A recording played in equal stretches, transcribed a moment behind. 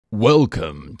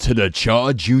Welcome to the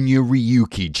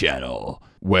CharjrRyuki channel,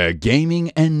 where gaming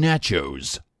and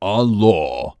nachos are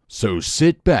law. So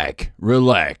sit back,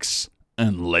 relax,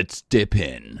 and let's dip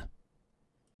in.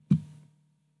 Boiler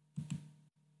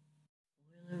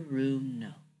room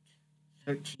note,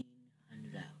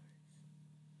 1300 hours.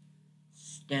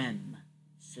 STEM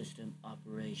system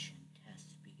operation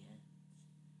test begins.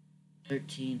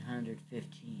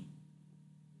 1315.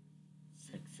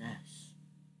 Success.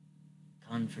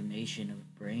 Confirmation of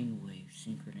brainwave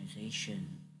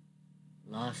synchronization.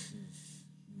 Losses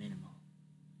minimal.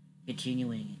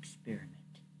 Continuing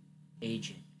experiment.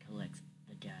 Agent collects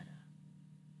the data.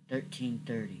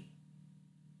 1330.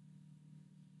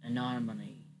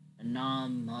 Anomaly.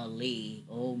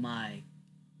 Oh my.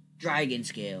 Dragon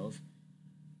scales.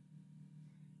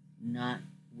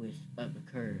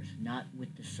 Occurs not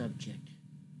with the subject.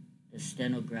 The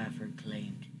stenographer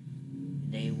claimed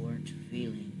they weren't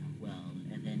feeling well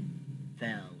and then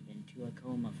fell into a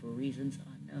coma for reasons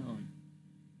unknown.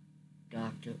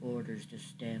 Doctor orders the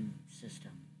STEM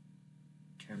system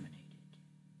terminated.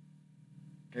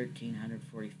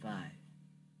 1345.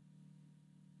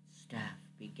 Staff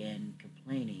began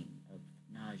complaining of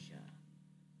nausea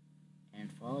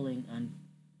and falling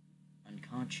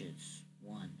unconscious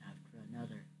one after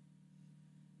another.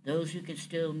 Those who could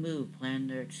still move planned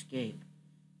their escape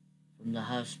from the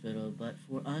hospital, but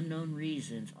for unknown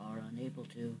reasons are unable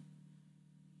to.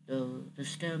 Though the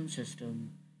STEM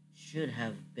system should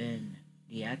have been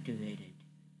deactivated,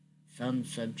 some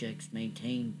subjects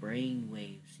maintain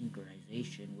brainwave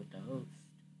synchronization with the host.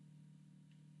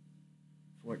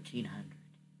 1400.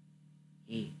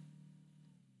 He,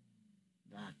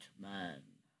 that man,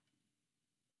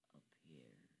 appeared.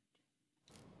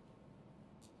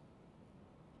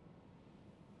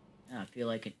 Now I feel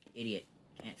like an idiot.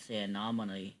 Can't say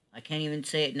anomaly. I can't even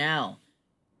say it now.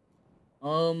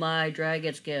 Oh my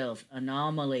dragon scales.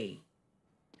 Anomaly.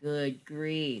 Good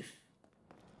grief.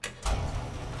 Does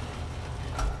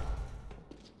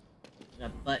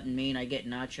that button mean I get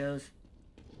nachos?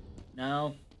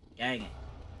 No? Dang it.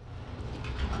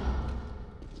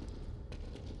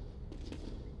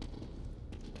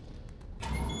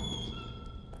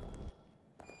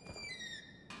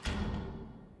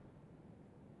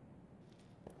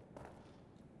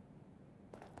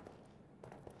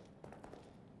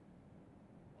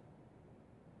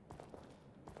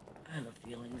 I have a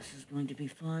feeling this is going to be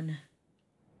fun.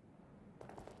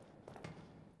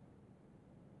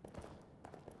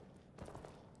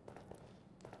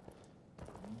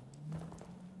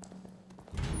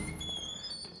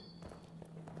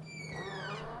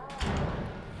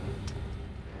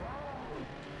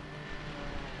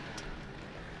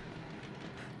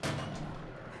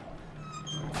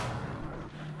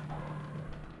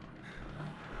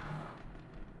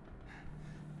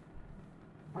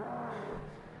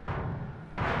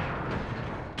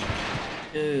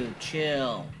 Dude,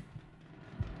 chill.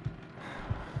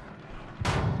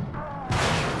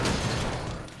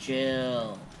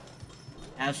 Chill.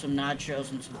 Have some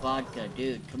nachos and some vodka.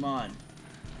 Dude, come on.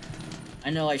 I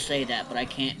know I say that, but I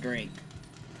can't drink.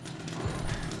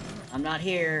 I'm not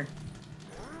here.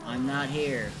 I'm not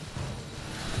here.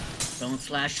 Don't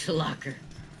slash the locker.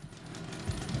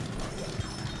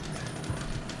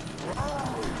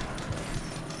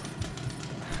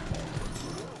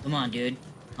 Come on, dude.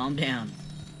 Calm down.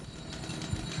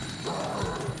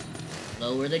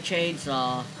 Lower the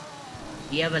chainsaw.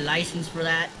 Do you have a license for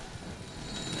that?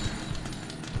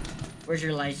 Where's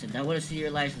your license? I want to see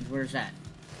your license. Where's that?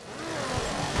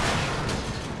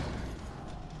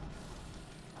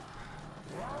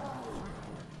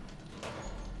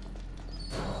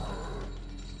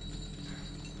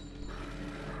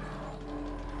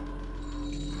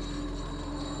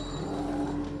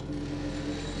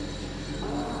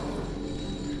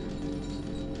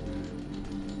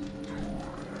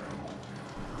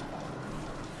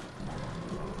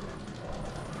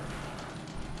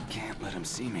 Can't let him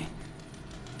see me.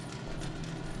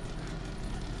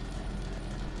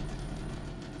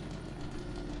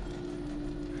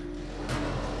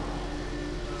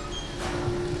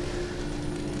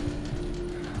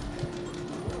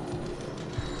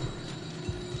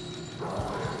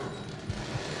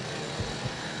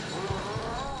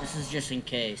 This is just in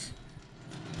case.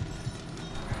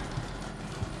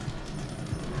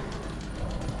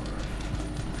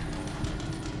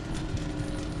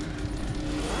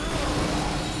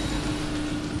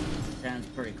 Sounds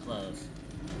pretty close.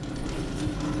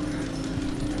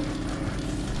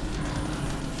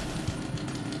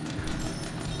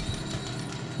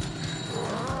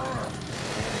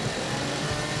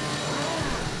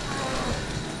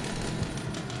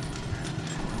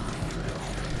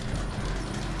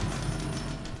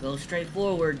 Go straight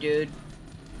forward, dude.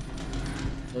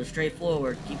 Go straight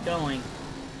forward. Keep going.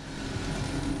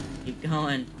 Keep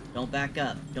going. Don't back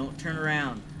up. Don't turn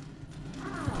around.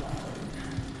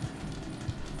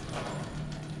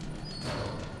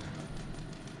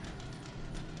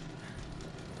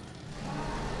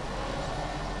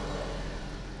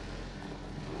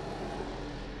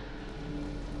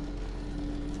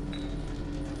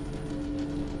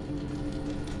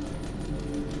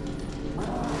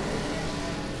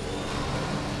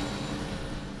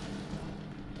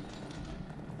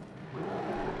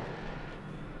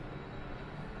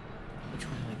 Which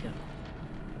way do I go?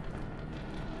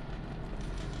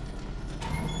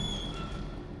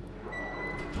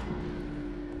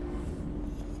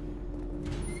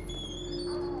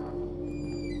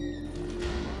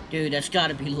 Dude, that's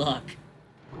gotta be luck.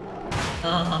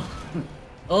 Oh.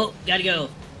 Oh, gotta go.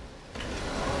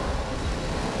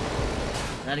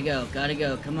 Gotta go, gotta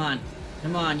go. Come on.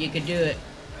 Come on, you can do it.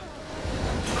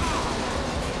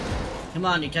 Come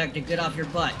on, detective, get off your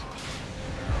butt.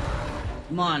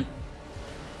 Come on.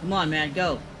 Come on, man,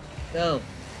 go. Go.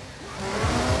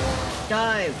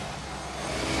 Dive.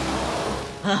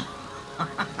 Ah.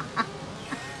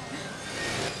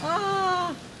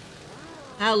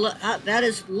 How that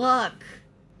is luck.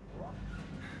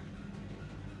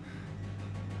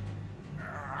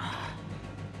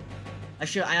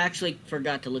 I actually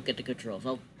forgot to look at the controls.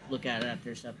 I'll look at it after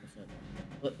this episode.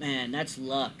 But man, that's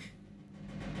luck.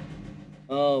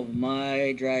 Oh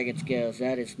my dragon scales,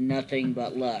 that is nothing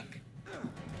but luck.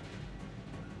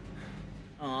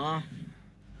 Aw.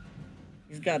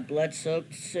 He's got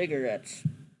blood-soaked cigarettes.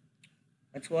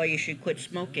 That's why you should quit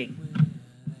smoking.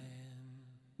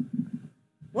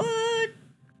 What?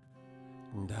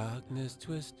 Darkness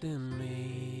twisting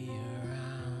me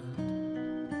around.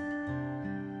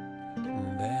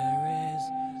 There is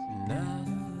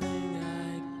nothing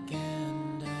I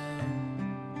can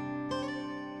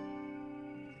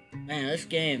do. Man, this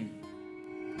game.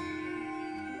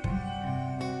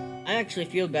 I actually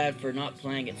feel bad for not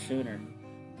playing it sooner.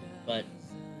 But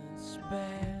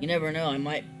you never know, I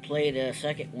might play the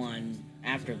second one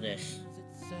after this.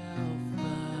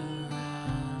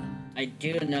 I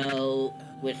do know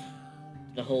with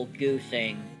the whole goo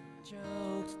thing,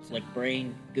 like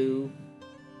brain goo,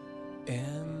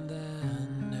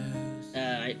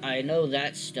 I know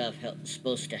that stuff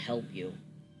supposed to help you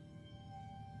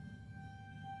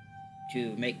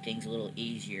to make things a little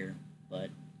easier, but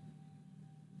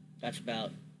that's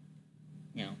about,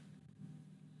 you know,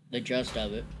 the gist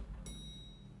of it.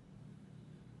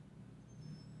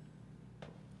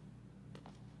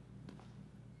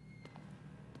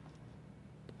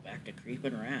 Back to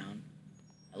creeping around.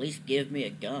 At least give me a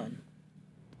gun.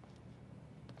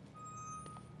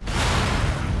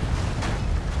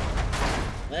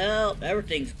 Well,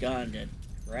 everything's gone to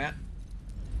crap.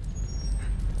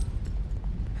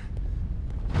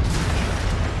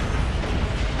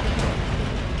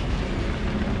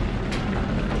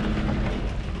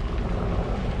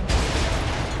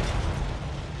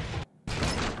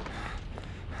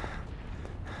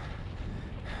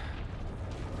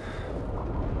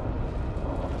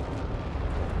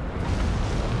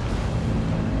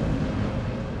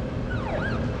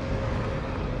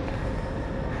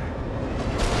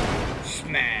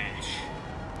 Smash!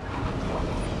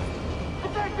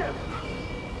 Detective!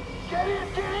 Get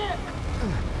in! Get in!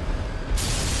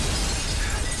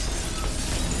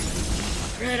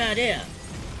 Great idea.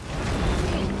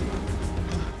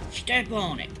 Step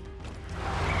on it.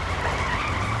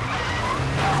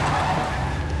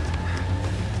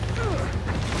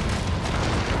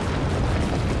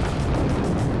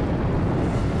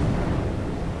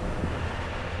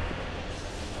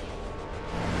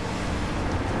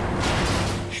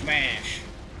 Smash.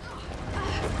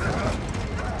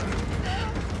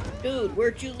 Dude,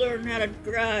 where'd you learn how to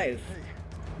drive? Hey,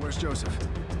 where's Joseph?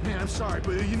 Man, I'm sorry,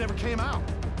 but you never came out.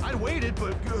 I'd waited,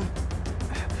 but...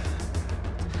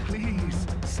 Please,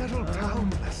 settle down,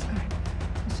 Leslie.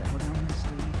 Settle down,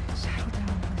 Leslie. Settle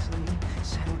down, Leslie.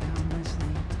 Settle down,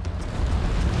 Leslie.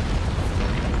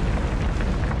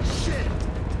 Shit!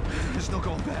 There's no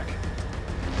going back.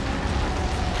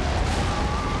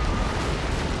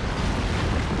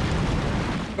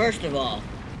 First of all,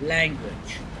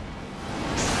 language.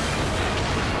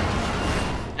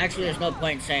 Actually, there's no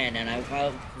point in saying that. If I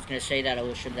was going to say that, I would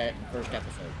have said that in the first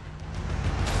episode.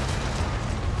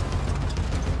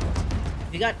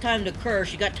 If you got time to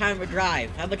curse, you got time to drive.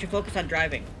 How about you focus on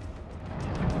driving?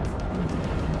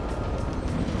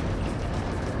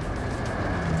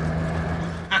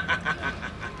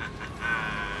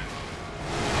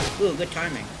 Ooh, good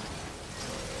timing.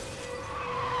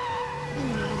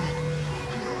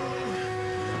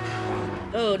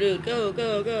 Go, dude, go,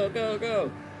 go, go, go,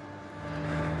 go.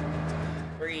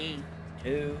 3,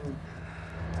 2.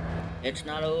 It's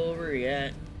not over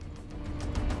yet.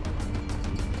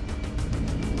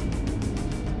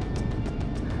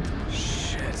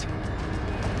 Shit.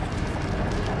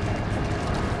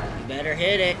 You better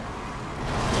hit it.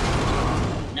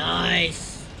 Nice.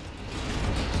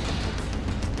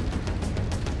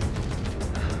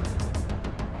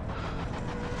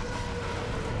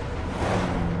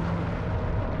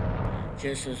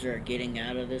 Just as they're getting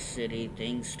out of the city,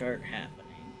 things start happening.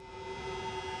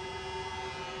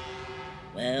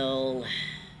 Well,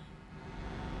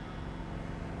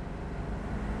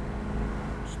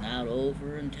 it's not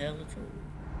over until it's over.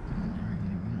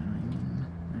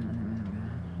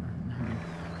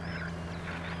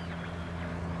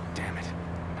 Damn it.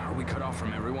 Are we cut off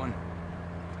from everyone?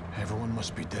 Everyone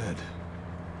must be dead.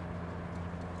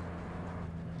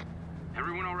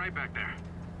 Everyone all right back there?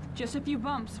 Just a few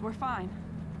bumps. We're fine.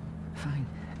 Fine.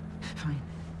 Fine.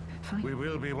 Fine. We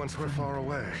will be once we're far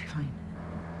away. Fine.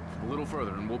 A little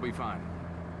further and we'll be fine.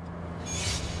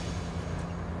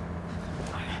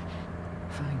 Fine.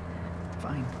 Fine.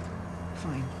 Fine.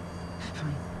 Fine.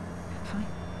 Fine.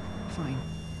 Fine.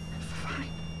 Fine.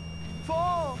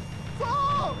 Fall!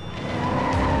 Fall!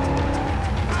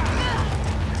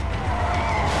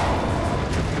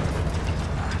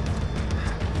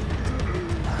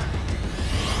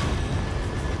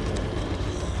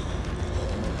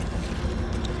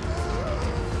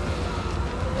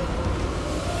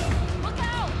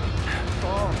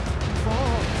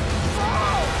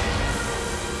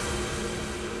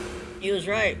 He was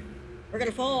right. We're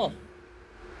gonna fall.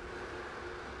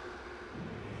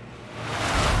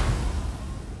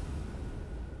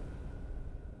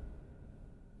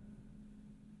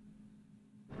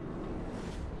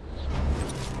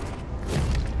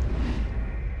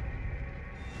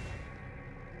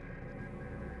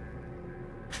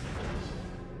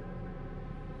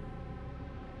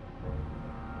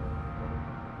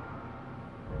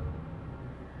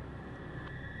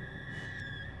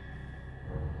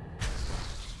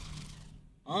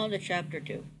 On to chapter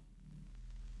 2.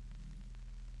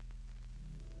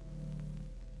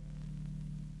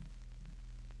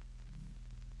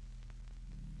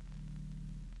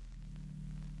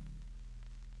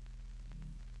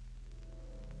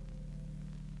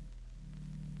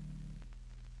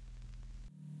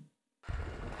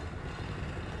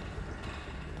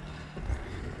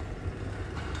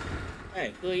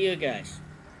 Hey, who are you guys?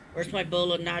 Where's my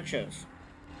bowl of nachos?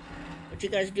 What you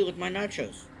guys do with my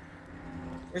nachos?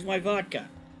 Where's my vodka?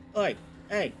 Oi,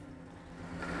 hey.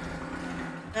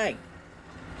 Hey.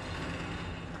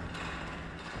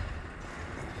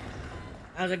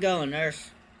 How's it going,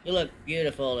 nurse? You look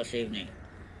beautiful this evening.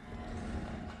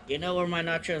 You know where my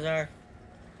nachos are?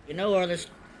 You know where this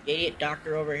idiot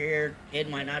doctor over here hid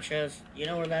my nachos? You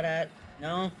know where that at?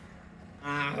 No?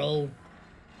 Oh.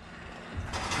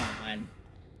 Come on.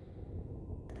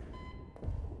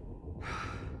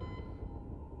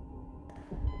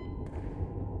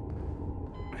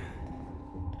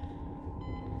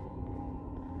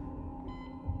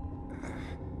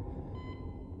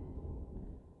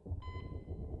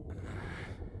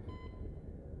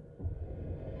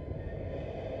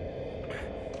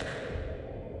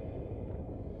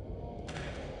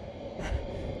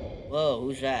 Whoa,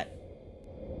 who's that?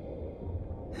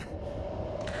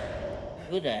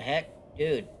 Who the heck?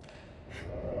 Dude.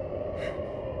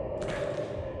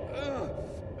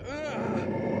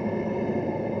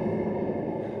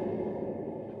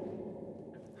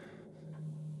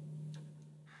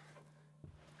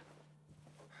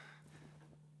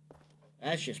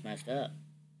 That's just messed up.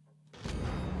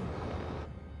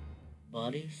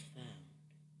 Bodies found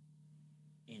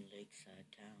in Lakeside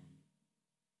Town.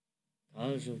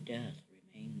 Cause of death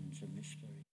remains a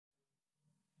mystery.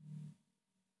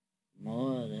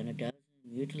 More than a dozen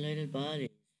mutilated bodies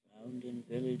found in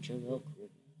village of Elk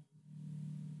River.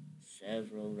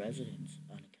 Several residents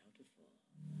unaccounted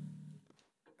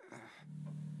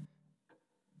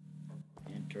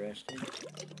for. Interesting.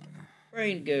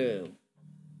 Brain goo.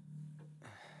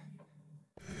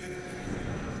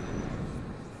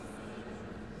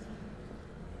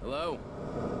 Hello?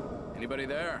 Anybody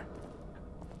there?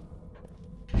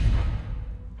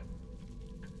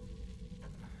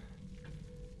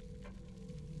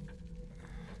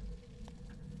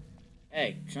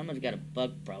 Hey, someone's got a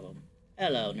bug problem.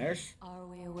 Hello, nurse. Are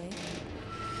we awake?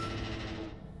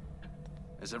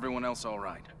 Is everyone else all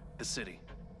right? The city.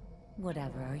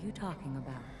 Whatever are you talking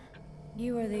about?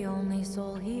 You are the only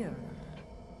soul here.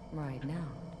 Right now.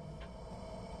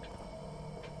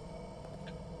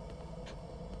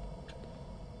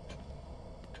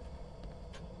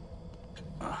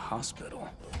 hospital.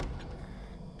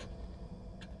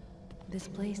 This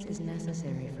place is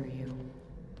necessary for you.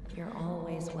 You're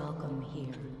always welcome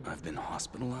here. I've been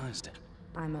hospitalized.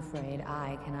 I'm afraid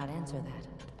I cannot answer that.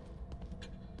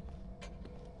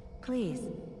 Please,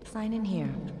 sign in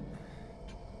here.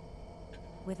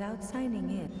 Without signing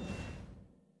in...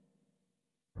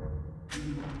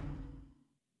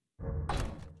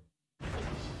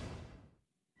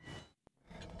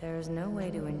 There's no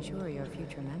way to ensure your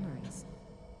future memories.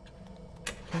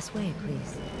 This way,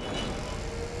 please.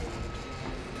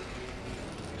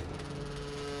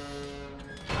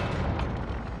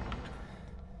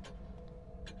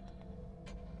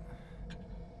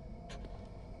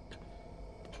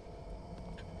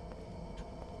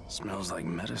 Smells like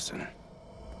medicine.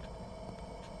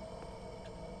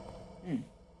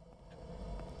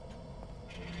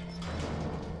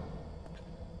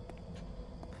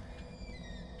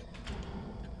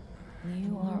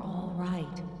 You are all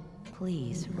right.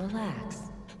 Please, relax.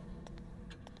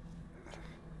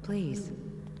 Please,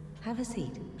 have a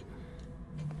seat.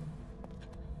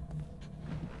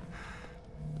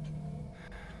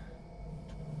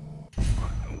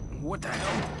 What the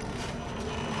hell?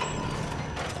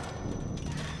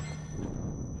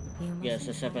 Yes,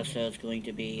 this episode's going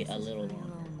to be a little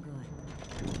longer.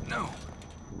 No.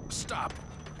 Stop.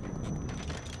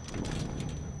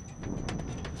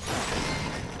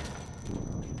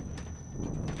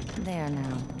 There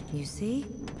now. You see?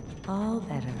 All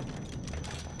better.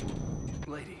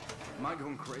 Lady, am I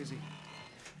going crazy?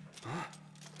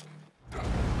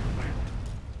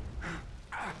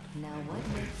 Now what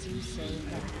makes you say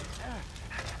that?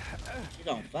 She's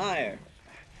on fire.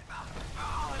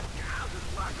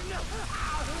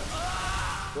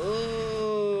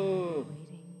 Whoa!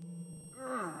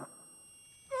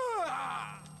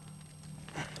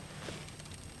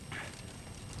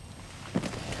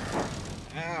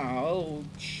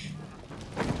 Ouch.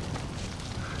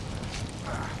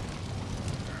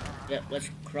 Yep, let's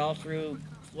crawl through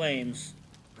flames.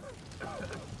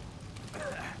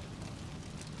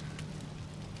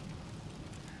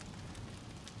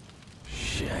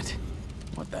 Shit.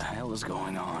 What the hell is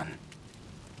going on?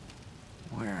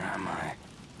 Where am I?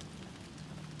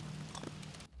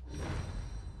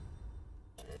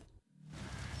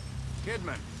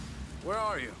 Kidman, where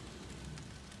are you?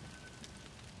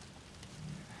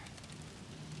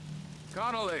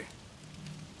 Connolly!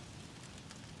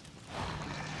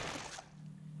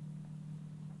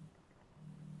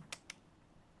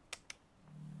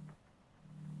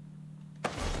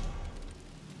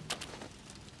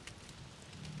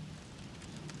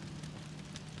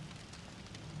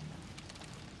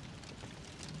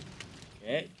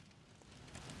 Okay.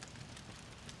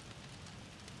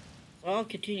 So I'll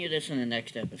continue this in the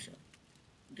next episode.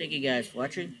 Thank you guys for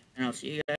watching, and I'll see you guys.